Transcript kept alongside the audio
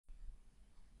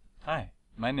Hi,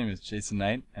 my name is Jason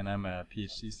Knight, and I'm a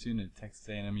PhD student at Texas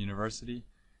A&M University,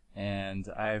 and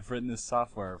I've written this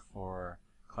software for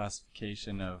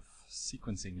classification of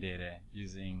sequencing data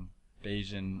using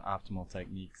Bayesian optimal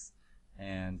techniques.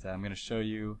 And I'm going to show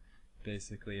you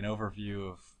basically an overview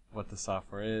of what the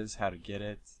software is, how to get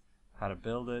it, how to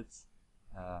build it,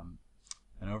 an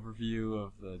overview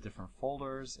of the different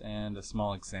folders, and a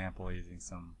small example using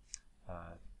some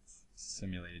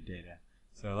simulated data.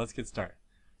 So let's get started.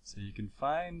 So you can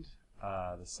find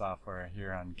the software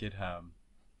here on GitHub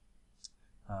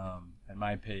at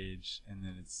my page, and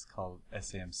then it's called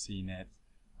SAMCnet.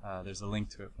 There's a link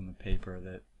to it from the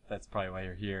paper. That's probably why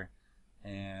you're here.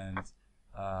 And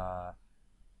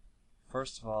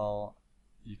first of all,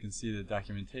 you can see the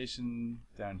documentation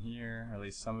down here, or at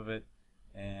least some of it,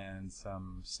 and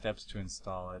some steps to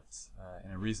install it in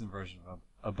a recent version of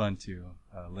Ubuntu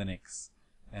Linux.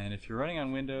 And if you're running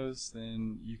on Windows,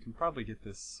 then you can probably get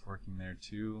this working there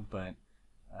too, but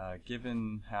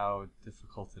given how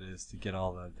difficult it is to get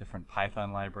all the different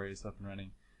Python libraries up and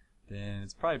running, then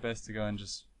it's probably best to go and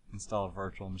just install a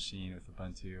virtual machine with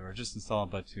Ubuntu, or just install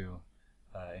Ubuntu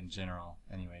in general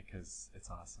anyway, because it's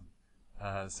awesome.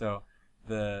 So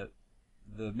the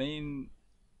main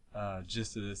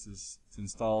gist of this is to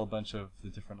install a bunch of the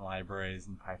different libraries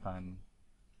and Python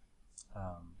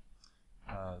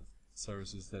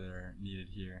services that are needed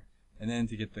here, and then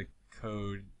to get the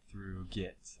code through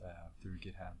through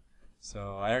GitHub.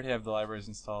 So I already have the libraries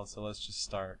installed, so let's just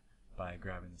start by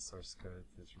grabbing the source code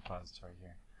for this repository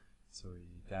here. So we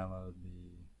download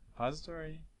the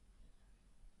repository,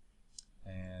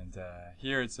 and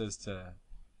here it says to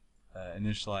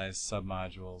initialize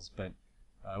submodules, but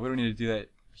we don't need to do that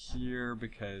here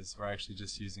because we're actually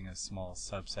just using a small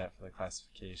subset for the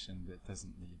classification that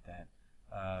doesn't need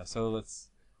that. So let's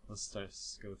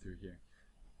go through here.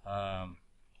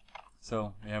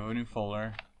 So we have a new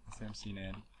folder,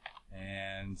 SAMCnet,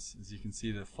 and as you can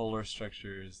see, the folder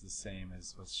structure is the same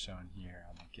as what's shown here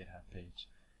on the GitHub page.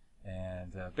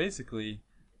 And basically,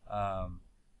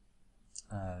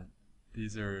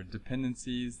 these are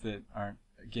dependencies that aren't,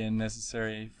 again,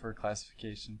 necessary for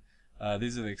classification.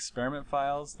 These are the experiment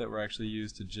files that were actually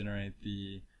used to generate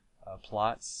the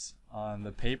plots on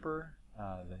the paper,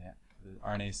 the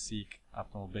rna-seq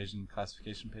optimal Bayesian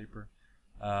classification paper.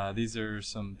 These are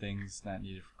some things not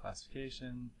needed for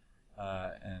classification,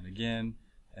 and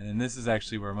then this is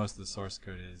actually where most of the source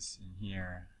code is in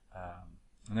here,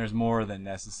 and there's more than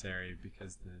necessary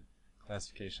because the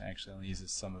classification actually only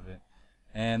uses some of it,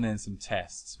 and then some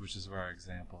tests, which is where our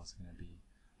example is going to be.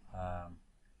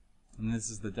 And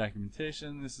this is the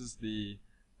documentation. This is the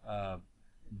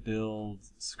build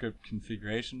script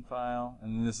configuration file,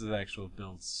 and then this is the actual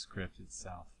build script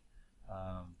itself.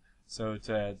 So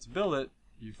to build it,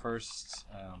 you first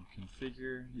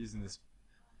configure using this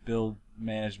build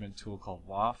management tool called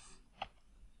WAF,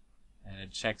 and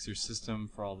it checks your system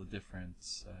for all the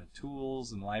different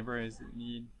tools and libraries that you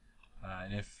need.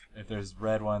 And if there's a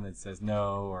red one that says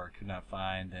no or could not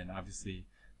find, then obviously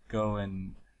go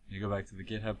back to the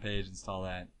GitHub page, install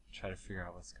that, try to figure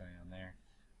out what's going on there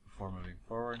before moving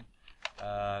forward.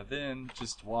 Then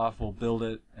just WAF will build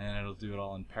it, and it'll do it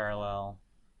all in parallel.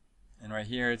 And right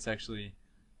here, it's actually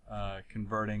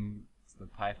converting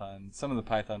some of the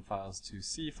Python files to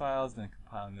C files, then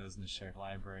compiling those into shared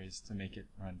libraries to make it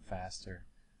run faster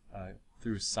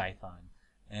through Python.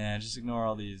 And just ignore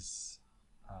all these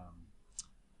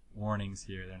warnings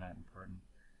here; they're not important.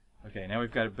 Okay, now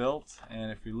we've got it built,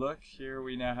 and if we look here,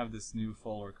 we now have this new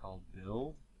folder called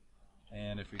Build.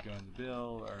 And if we go into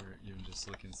Build, or even just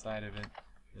look inside of it,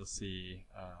 you'll see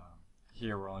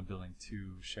here we're only building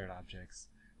two shared objects.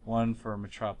 One for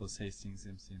Metropolis Hastings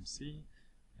MCMC,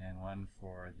 and one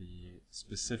for the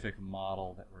specific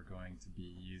model that we're going to be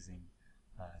using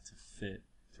to fit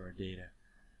to our data.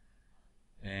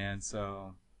 And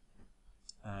so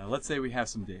let's say we have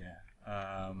some data.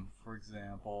 For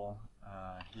example,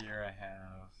 here I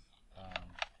have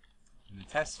in the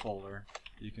test folder,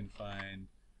 you can find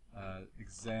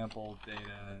example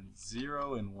data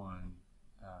 0 and 1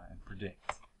 and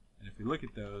predict. And if we look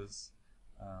at those,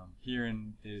 here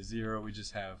in data 0 we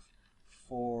just have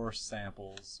 4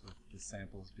 samples, with the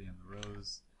samples being the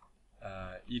rows,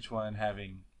 each one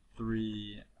having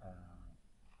 3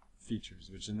 features,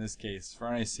 which in this case for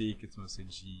rna-seq it's mostly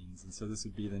genes, and so this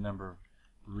would be the number of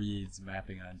reads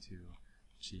mapping onto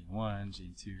gene 1,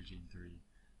 gene 2, gene 3.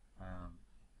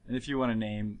 And if you want to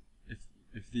name,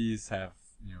 if these have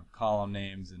column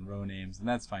names and row names, then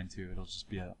that's fine too. It'll just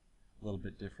be a little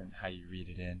bit different how you read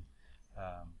it in.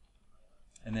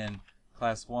 And then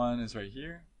class 1 is right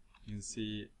here, You can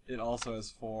see it also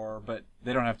has 4, but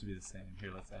they don't have to be the same.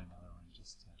 Here, let's add another one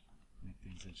just to make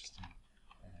things interesting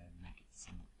and make it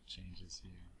some changes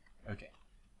here. Okay.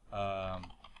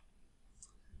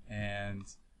 And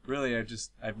really,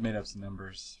 I've made up some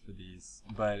numbers for these,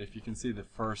 but if you can see, the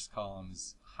first column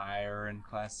is higher in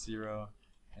class 0,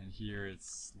 and here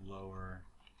it's lower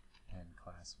in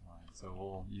class 1. So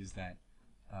we'll use that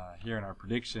here in our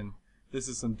prediction. This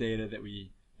is some data that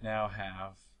we now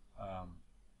have,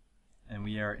 and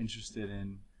we are interested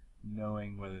in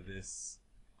knowing whether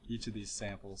each of these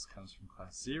samples comes from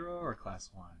class 0 or class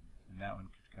 1. And that one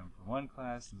could come from one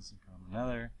class, and this one could come from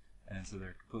another, and so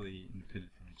they're completely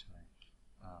independent from each other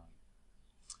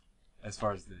as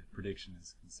far as the prediction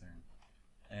is concerned.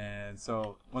 And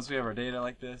so once we have our data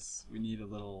like this, we need a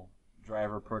little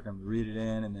driver program to read it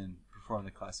in and then perform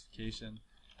the classification.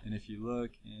 And if you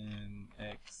look in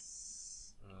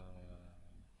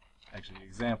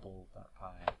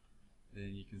example.py,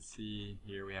 then you can see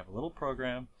here we have a little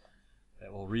program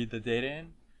that will read the data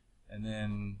in and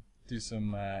then do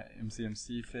some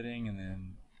MCMC fitting and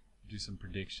then do some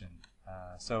prediction.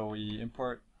 So we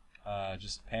import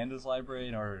just pandas library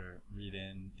in order to read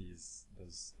in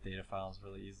those data files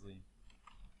really easily.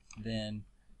 Then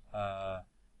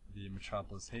the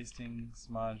Metropolis Hastings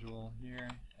module here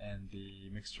and the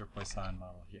mixture Poisson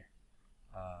model here.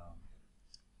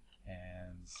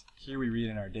 And here we read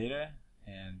in our data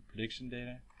and prediction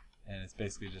data, and it's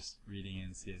basically just reading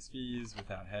in CSVs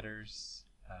without headers.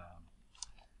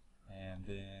 And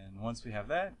then once we have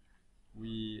that,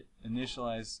 we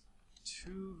initialize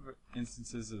 2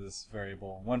 instances of this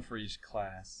variable, one for each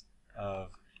class,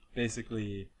 of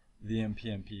basically the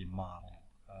MPMP model,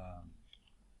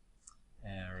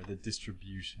 or the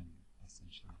distribution,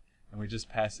 essentially. And we just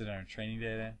pass it in our training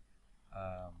data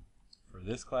for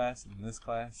this class and this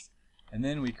class, and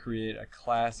then we create a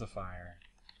classifier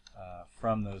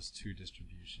from those 2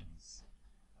 distributions.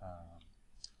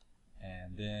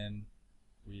 And then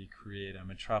we create a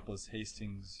Metropolis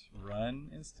Hastings run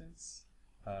instance,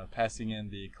 passing in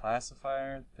the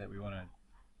classifier that we want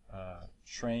to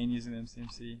train using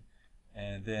MCMC,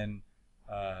 and then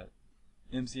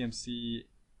MCMC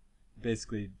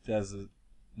basically does a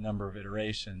number of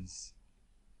iterations,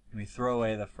 and we throw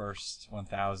away the first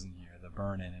 1,000 here, the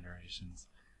burn-in iterations,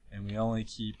 and we only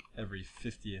keep every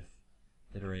 50th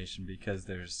iteration because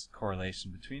there's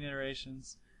correlation between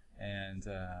iterations, and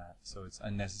so it's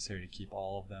unnecessary to keep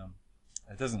all of them.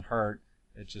 It doesn't hurt,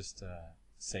 it just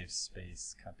saves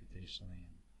space computationally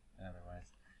and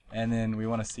otherwise. And then we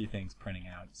want to see things printing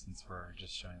out since we're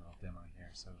just showing a little demo here,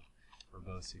 so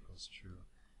verbose equals true.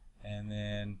 And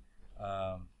then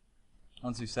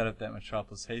once we've set up that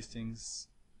Metropolis Hastings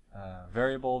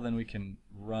variable, then we can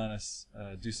run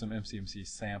do some MCMC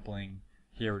sampling.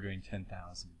 Here we're doing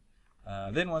 10,000.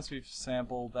 Then once we've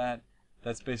sampled that,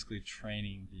 that's basically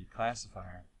training the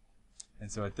classifier.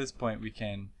 And so at this point we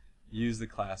can use the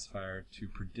classifier to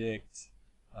predict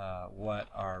what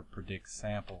our predict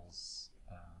samples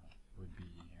would be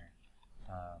here.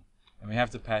 And we have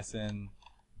to pass in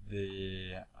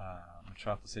the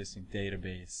Metropolis Hastings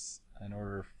database in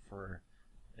order for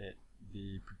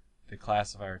the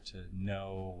classifier to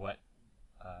know what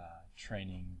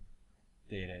training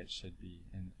data it should be,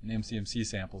 and MCMC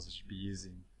samples it should be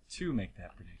using to make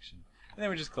that prediction. And then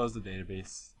we just close the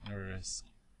database in order to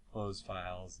close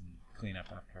files and clean up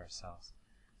after ourselves.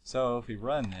 So if we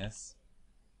run this,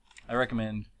 I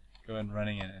recommend go ahead and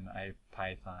running it in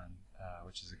IPython,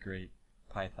 which is a great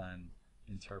Python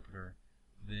interpreter.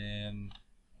 Then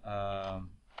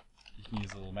you can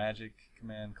use a little magic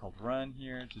command called run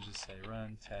here to just say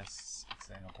run tests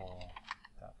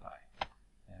example.py.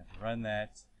 And if we run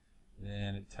that,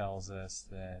 then it tells us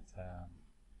that,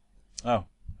 oh,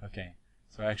 okay.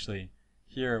 So actually,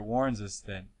 here it warns us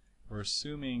that we're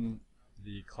assuming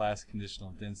the class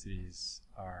conditional densities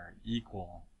are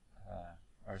equal,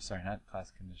 or sorry, not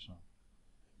class conditional.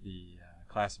 The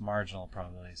class marginal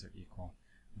probabilities are equal,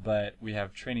 but we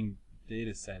have training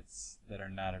data sets that are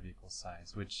not of equal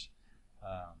size, which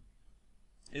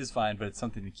is fine, but it's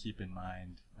something to keep in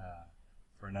mind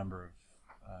for a number of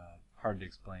hard to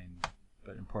explain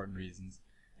but important reasons.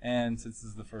 And since this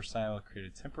is the first time, I'll create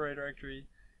a temporary directory,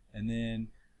 and then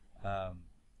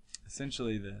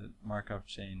essentially the Markov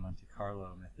chain Monte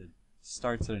Carlo method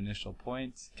starts at initial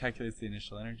point, calculates the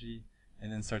initial energy,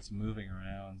 and then starts moving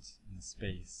around in the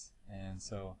space. And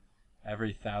so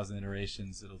every 1,000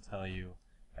 iterations it'll tell you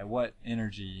at what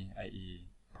energy, i.e.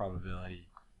 probability,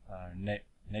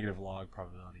 negative log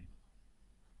probability,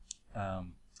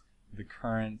 the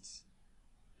current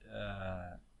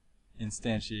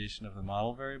instantiation of the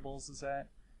model variables is at,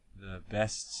 the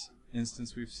best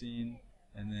instance we've seen,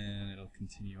 and then it'll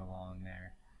continue along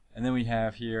there. And then we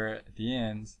have here at the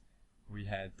end, we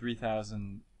had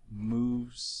 3,000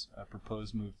 moves,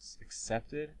 proposed moves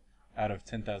accepted out of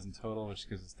 10,000 total, which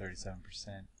gives us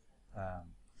 37%.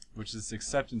 Which this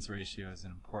acceptance ratio is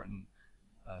an important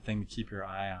thing to keep your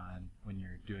eye on when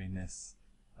you're doing this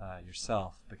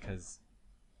yourself, because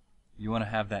you want to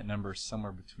have that number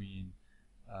somewhere between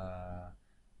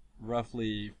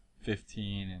roughly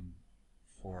 15 and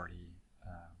 40.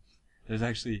 There's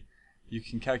actually, you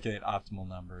can calculate optimal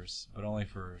numbers, but only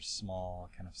for small,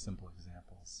 kind of simple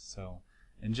examples. So,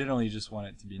 in general, you just want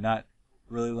it to be not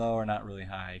really low or not really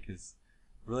high, because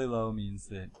really low means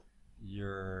that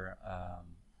you're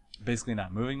basically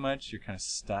not moving much. You're kind of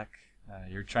stuck.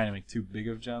 You're trying to make too big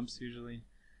of jumps usually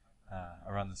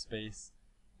around the space.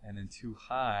 And then too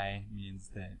high means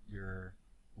that you're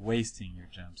wasting your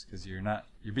jumps because you're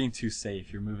being too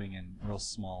safe. You're moving in real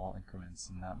small increments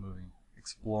and not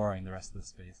exploring the rest of the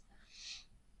space.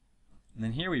 And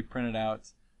then here we printed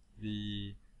out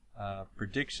the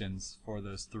predictions for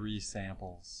those 3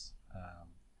 samples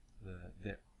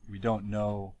that we don't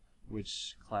know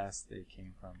which class they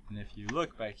came from. And if you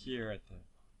look back here at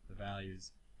the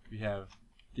values, we have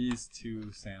these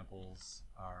 2 samples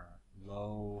are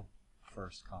low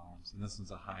first columns, and this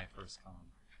one's a high first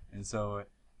column. And so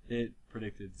it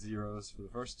predicted 0s for the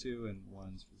first 2 and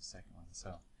 1s for the second one.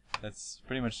 So that's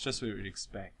pretty much just what we'd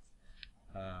expect.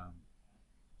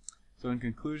 So in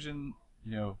conclusion,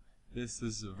 this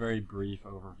is a very brief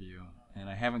overview, and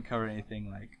I haven't covered anything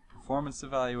like performance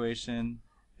evaluation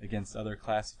against other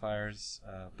classifiers,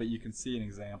 but you can see an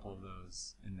example of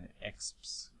those in the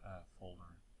exps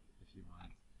folder if you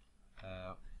want.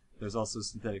 There's also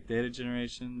synthetic data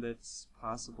generation that's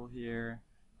possible here.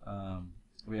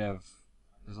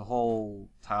 There's a whole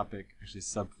topic, actually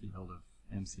subfield of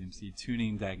MCMC,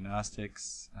 tuning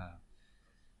diagnostics,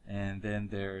 and then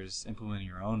there's implementing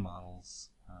your own models.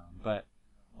 But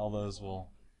all those will,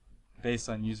 based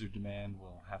on user demand,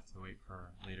 we'll have to wait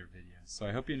for later videos. So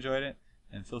I hope you enjoyed it,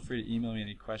 and feel free to email me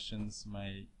any questions.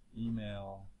 My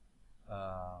email,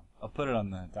 I'll put it on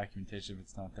the documentation if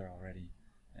it's not there already.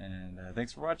 And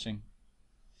thanks for watching.